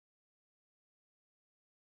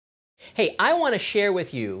Hey, I want to share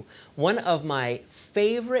with you one of my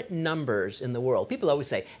favorite numbers in the world. People always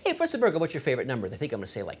say, hey, Professor Berger, what's your favorite number? They think I'm going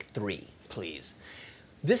to say like 3, please.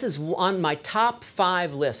 This is on my top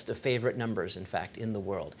 5 list of favorite numbers, in fact, in the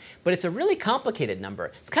world. But it's a really complicated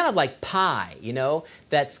number. It's kind of like pi, you know,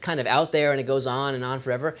 that's kind of out there and it goes on and on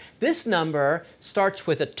forever. This number starts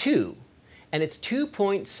with a 2. And it's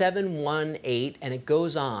 2.718, and it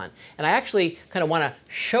goes on. And I actually kind of want to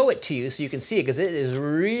show it to you so you can see it, because it is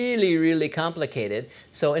really, really complicated.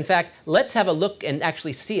 So in fact, let's have a look and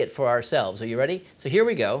actually see it for ourselves. Are you ready? So here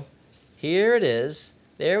we go. Here it is.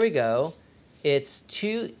 There we go. It's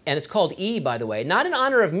 2, and it's called E, by the way. Not in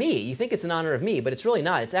honor of me. You think it's in honor of me, but it's really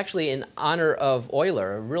not. It's actually in honor of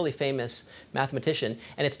Euler, a really famous mathematician.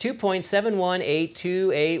 And it's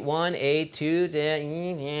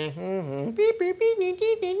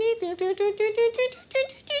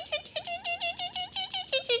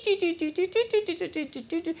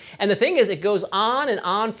And the thing is, it goes on and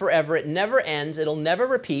on forever. It never ends. It'll never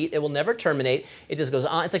repeat. It will never terminate. It just goes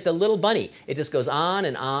on. It's like the little bunny. It just goes on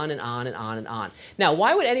and on and on and on and on. Now,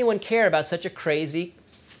 why would anyone care about such a crazy,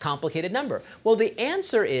 complicated number? Well, the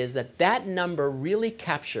answer is that that number really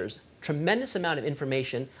captures tremendous amount of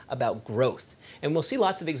information about growth. And we'll see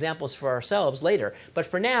lots of examples for ourselves later. But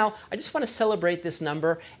for now, I just want to celebrate this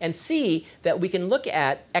number and see that we can look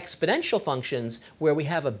at exponential functions where we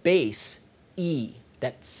have a base, e,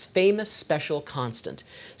 that famous special constant.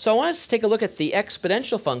 So I want us to take a look at the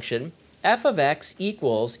exponential function, f of x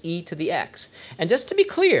equals e to the x. And just to be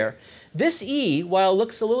clear, this e, while it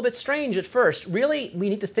looks a little bit strange at first, really we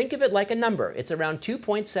need to think of it like a number. It's around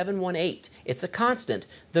 2.718. It's a constant.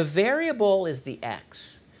 The variable is the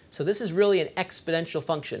x. So this is really an exponential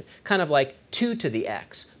function, kind of like 2 to the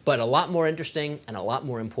x, but a lot more interesting and a lot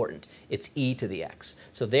more important. It's e to the x.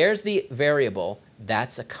 So there's the variable.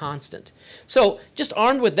 That's a constant. So just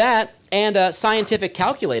armed with that and a scientific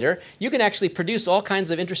calculator, you can actually produce all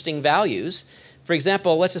kinds of interesting values. For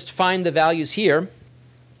example, let's just find the values here.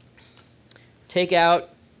 Take out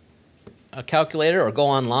a calculator or go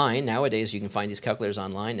online. Nowadays, you can find these calculators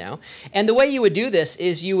online now. And the way you would do this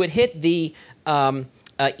is you would hit the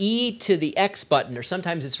e to the x button, or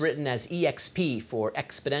sometimes it's written as exp for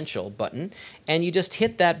exponential button. And you just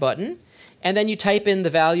hit that button. And then you type in the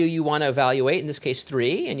value you want to evaluate, in this case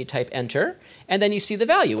 3, and you type enter. And then you see the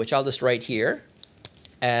value, which I'll just write here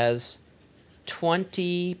as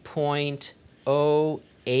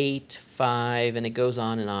 20.085, and it goes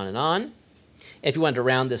on and on and on. If you wanted to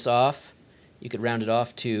round this off, you could round it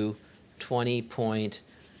off to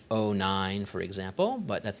 20.09, for example,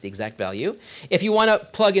 but that's the exact value. If you want to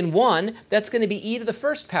plug in 1, that's going to be e to the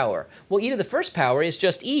first power. Well, e to the first power is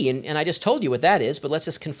just e, and I just told you what that is, but let's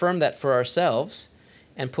just confirm that for ourselves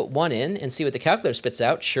and put 1 in and see what the calculator spits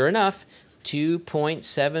out. Sure enough,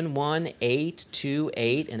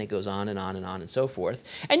 2.71828, and it goes on and on and on and so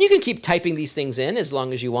forth. And you can keep typing these things in as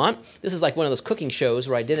long as you want. This is like one of those cooking shows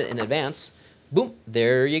where I did it in advance. Boom,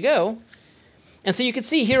 there you go. And so you can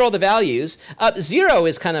see here all the values. 0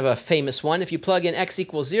 is kind of a famous one. If you plug in x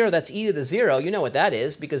equals 0, that's e to the 0. You know what that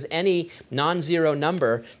is, because any non-zero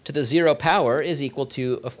number to the 0 power is equal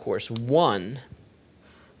to, of course, 1.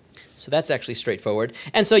 So that's actually straightforward.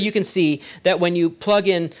 And so you can see that when you plug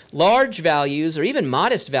in large values or even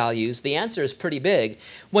modest values, the answer is pretty big.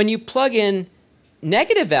 When you plug in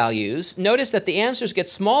negative values, notice that the answers get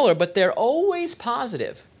smaller, but they're always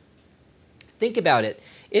positive. Think about it.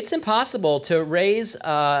 It's impossible to raise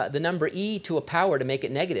the number e to a power to make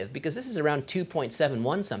it negative, because this is around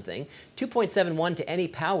 2.71 something. 2.71 to any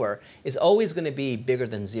power is always going to be bigger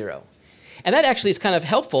than 0. And that actually is kind of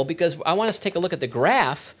helpful, because I want us to take a look at the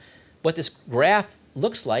graph, what this graph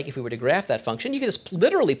looks like if we were to graph that function. You can just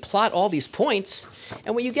literally plot all these points,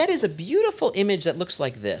 and what you get is a beautiful image that looks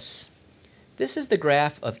like this. This is the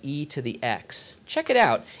graph of e to the x. Check it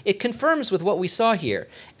out. It confirms with what we saw here.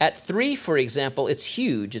 At 3, for example, it's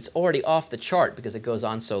huge. It's already off the chart because it goes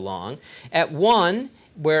on so long. At 1,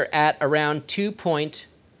 we're at around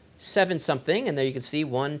 2.7 something, and there you can see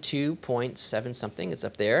 2.7 something. It's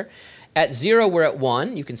up there. At 0, we're at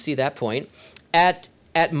 1. You can see that point. At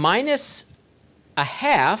minus a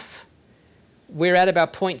half, we're at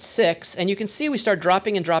about 0.6, and you can see we start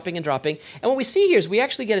dropping and dropping and dropping. And what we see here is we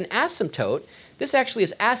actually get an asymptote. This actually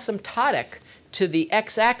is asymptotic to the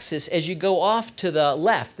x-axis as you go off to the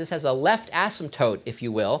left. This has a left asymptote, if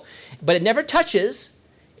you will, but it never touches.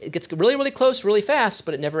 It gets really, really close really fast,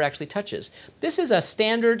 but it never actually touches. This is a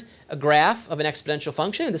standard graph of an exponential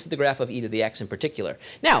function, and this is the graph of e to the x in particular.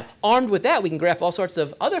 Now, armed with that, we can graph all sorts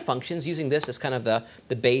of other functions using this as kind of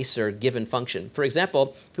the base or given function. For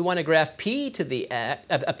example, if we want to graph p to the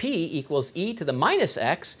p equals e to the minus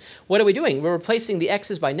x, what are we doing? We're replacing the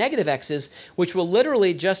x's by negative x's, which will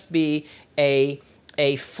literally just be a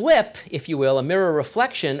flip, if you will, a mirror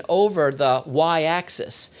reflection over the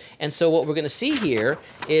y-axis. And so what we're going to see here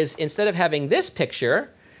is instead of having this picture,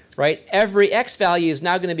 right, every x value is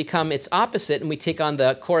now going to become its opposite, and we take on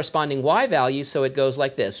the corresponding y value, so it goes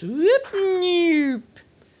like this. Whoop, noop.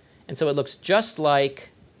 And so it looks just like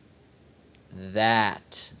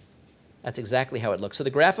that. That's exactly how it looks. So the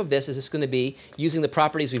graph of this is just going to be, using the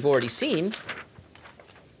properties we've already seen,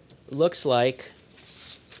 looks like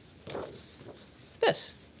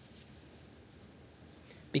this.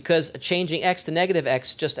 Because changing x to negative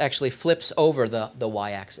x just actually flips over the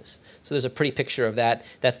y-axis. So there's a pretty picture of that.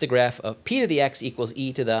 That's the graph of p to the x equals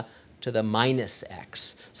e to the minus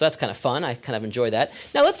x. So that's kind of fun. I kind of enjoy that.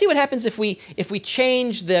 Now let's see what happens if we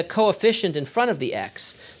change the coefficient in front of the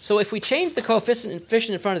x. So if we change the coefficient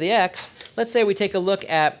in front of the x, let's say we take a look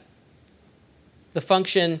at the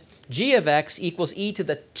function g of x equals e to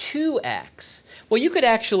the 2x. Well, you could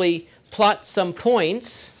actually plot some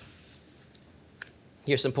points.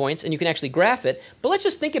 Here's some points, and you can actually graph it. But let's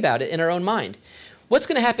just think about it in our own mind. What's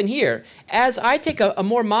going to happen here? As I take a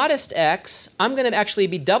more modest x, I'm going to actually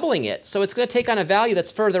be doubling it. So it's going to take on a value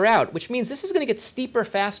that's further out, which means this is going to get steeper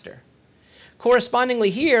faster. Correspondingly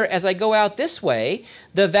here, as I go out this way,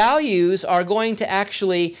 the values are going to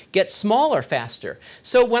actually get smaller faster.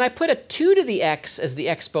 So when I put a 2 to the x as the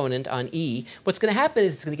exponent on e, what's going to happen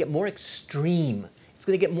is it's going to get more extreme. It's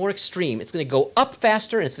going to get more extreme. It's going to go up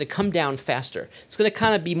faster, and it's going to come down faster. It's going to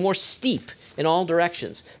kind of be more steep in all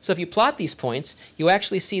directions. So if you plot these points, you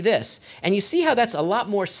actually see this. And you see how that's a lot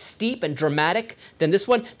more steep and dramatic than this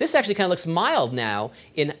one? This actually kind of looks mild now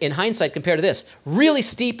in hindsight compared to this. Really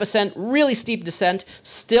steep ascent, really steep descent,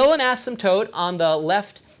 still an asymptote on the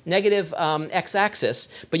left negative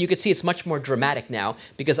x-axis, but you can see it's much more dramatic now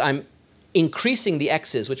because I'm increasing the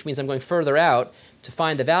x's, which means I'm going further out to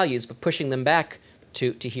find the values, but pushing them back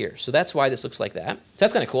to here. So that's why this looks like that. So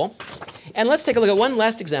that's kind of cool. And let's take a look at one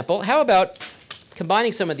last example. How about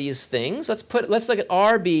combining some of these things? Let's look at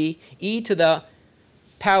RB e to the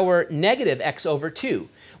power negative x over 2.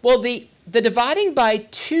 Well, the dividing by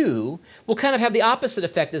 2 will kind of have the opposite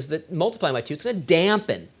effect as the multiplying by 2. It's going to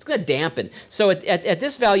dampen. It's going to dampen. So at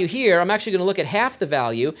this value here, I'm actually going to look at half the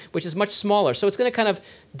value, which is much smaller. So it's going to kind of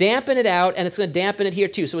dampen it out, and it's going to dampen it here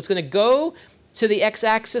too. So it's going to go to the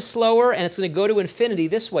x-axis slower, and it's going to go to infinity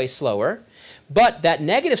this way slower. But that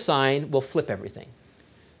negative sign will flip everything.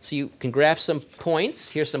 So you can graph some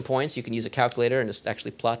points. Here's some points. You can use a calculator and just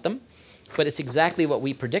actually plot them. But it's exactly what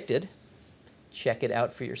we predicted. Check it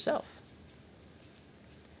out for yourself.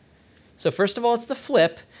 So first of all, it's the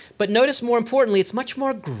flip. But notice, more importantly, it's much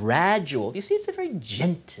more gradual. You see, it's a very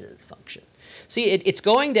gentle function. See, it's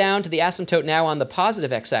going down to the asymptote now on the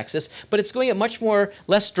positive x-axis, but it's going up much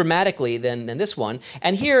less dramatically than this one.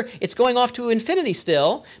 And here, it's going off to infinity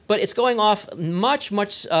still, but it's going off much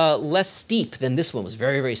less steep than this one was.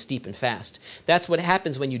 Very, very steep and fast. That's what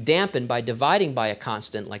happens when you dampen by dividing by a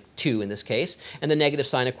constant, like 2 in this case, and the negative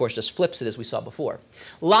sign, of course, just flips it as we saw before.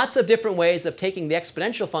 Lots of different ways of taking the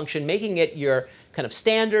exponential function, making it your kind of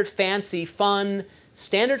standard, fancy, fun,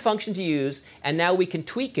 standard function to use, and now we can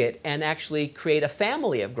tweak it and actually create a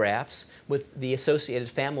family of graphs with the associated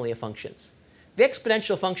family of functions. The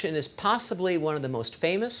exponential function is possibly one of the most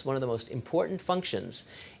famous, one of the most important functions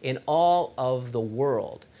in all of the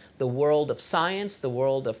world of science, the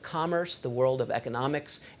world of commerce, the world of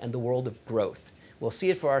economics, and the world of growth. We'll see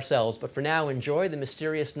it for ourselves, but for now, enjoy the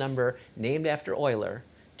mysterious number named after Euler,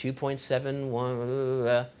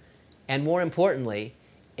 2.71, and more importantly,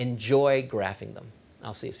 enjoy graphing them.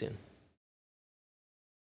 I'll see you soon.